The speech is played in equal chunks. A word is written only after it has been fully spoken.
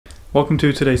Welcome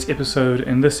to today's episode.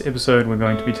 In this episode we're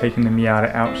going to be taking the Miata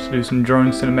out to do some drone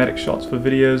cinematic shots for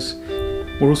videos.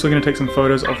 We're also going to take some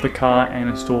photos of the car and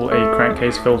install a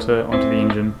crankcase filter onto the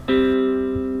engine.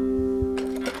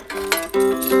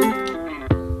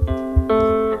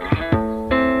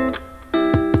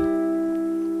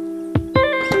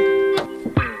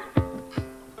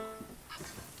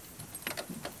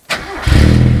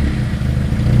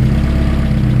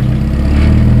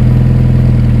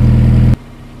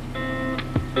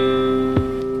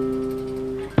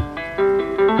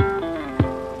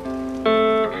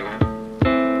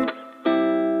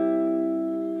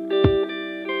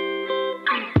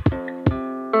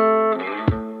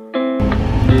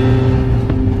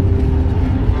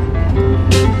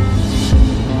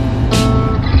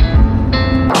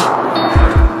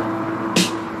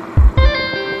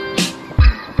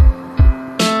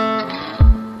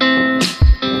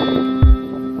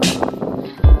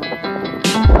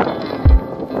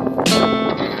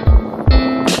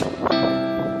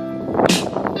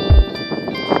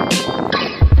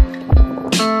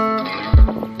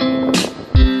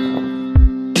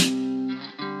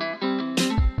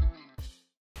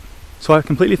 So I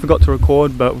completely forgot to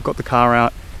record, but we've got the car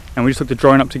out and we just took the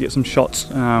drone up to get some shots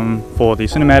for the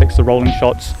cinematics, the rolling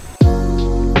shots.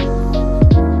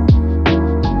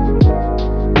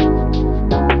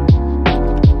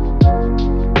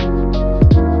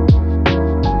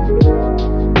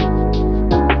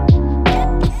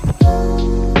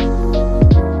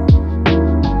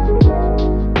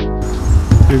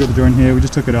 We've got the drone here, we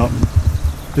just took it up,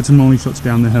 did some rolling shots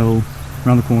down the hill,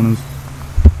 around the corners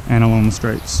and along the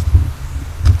straights.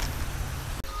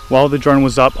 While the drone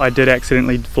was up, I did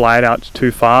accidentally fly it out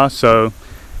too far, so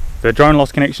the drone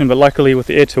lost connection, but luckily with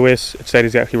the Air2S it stayed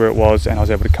exactly where it was and I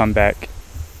was able to come back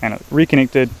and it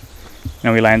reconnected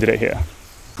and we landed it here.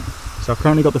 So I've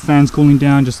currently got the fans cooling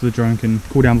down just so the drone can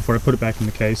cool down before I put it back in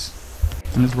the case.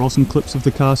 And let's roll some clips of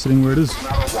the car sitting where it is.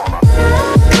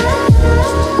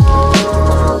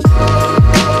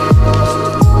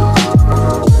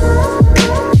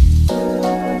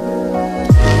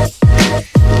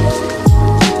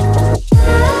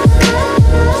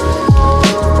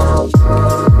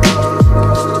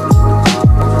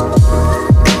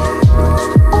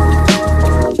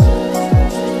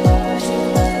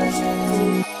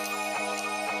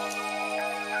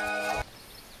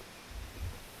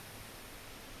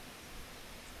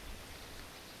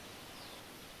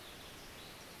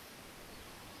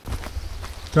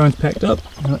 Drone's packed up,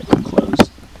 now it can close.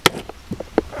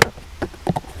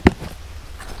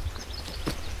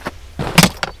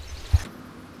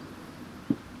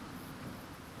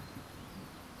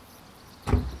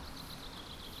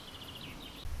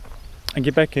 I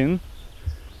get back in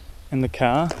and the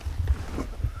car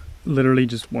literally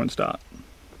just won't start.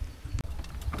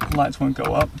 The lights won't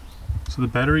go up, so the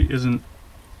battery isn't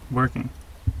working.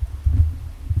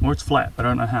 Or it's flat, I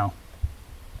don't know how.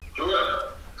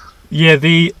 Yeah,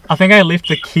 I think I left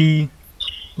the key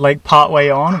like part way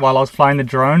on while I was flying the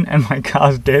drone and my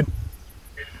car's dead.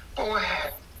 Why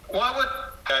would...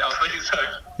 Okay, I was thinking so.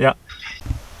 Yeah.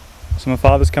 So my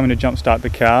father's coming to jump start the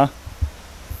car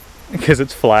because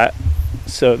it's flat.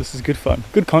 So this is good fun.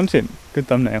 Good content. Good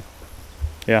thumbnail.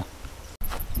 Yeah.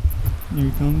 Here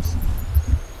he comes.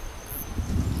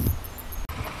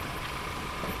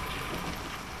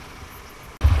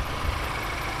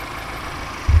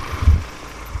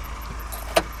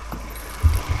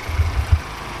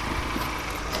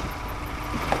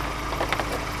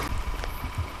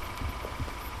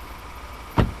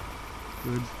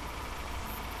 Good.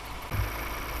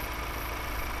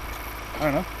 I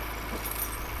don't know.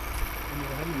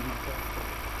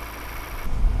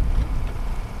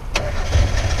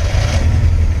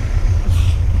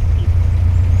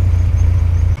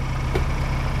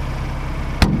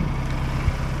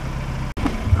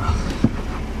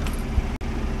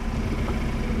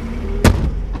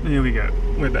 There we go.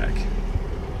 We're back.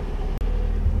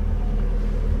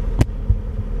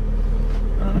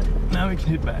 Alright, now we can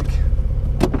head back.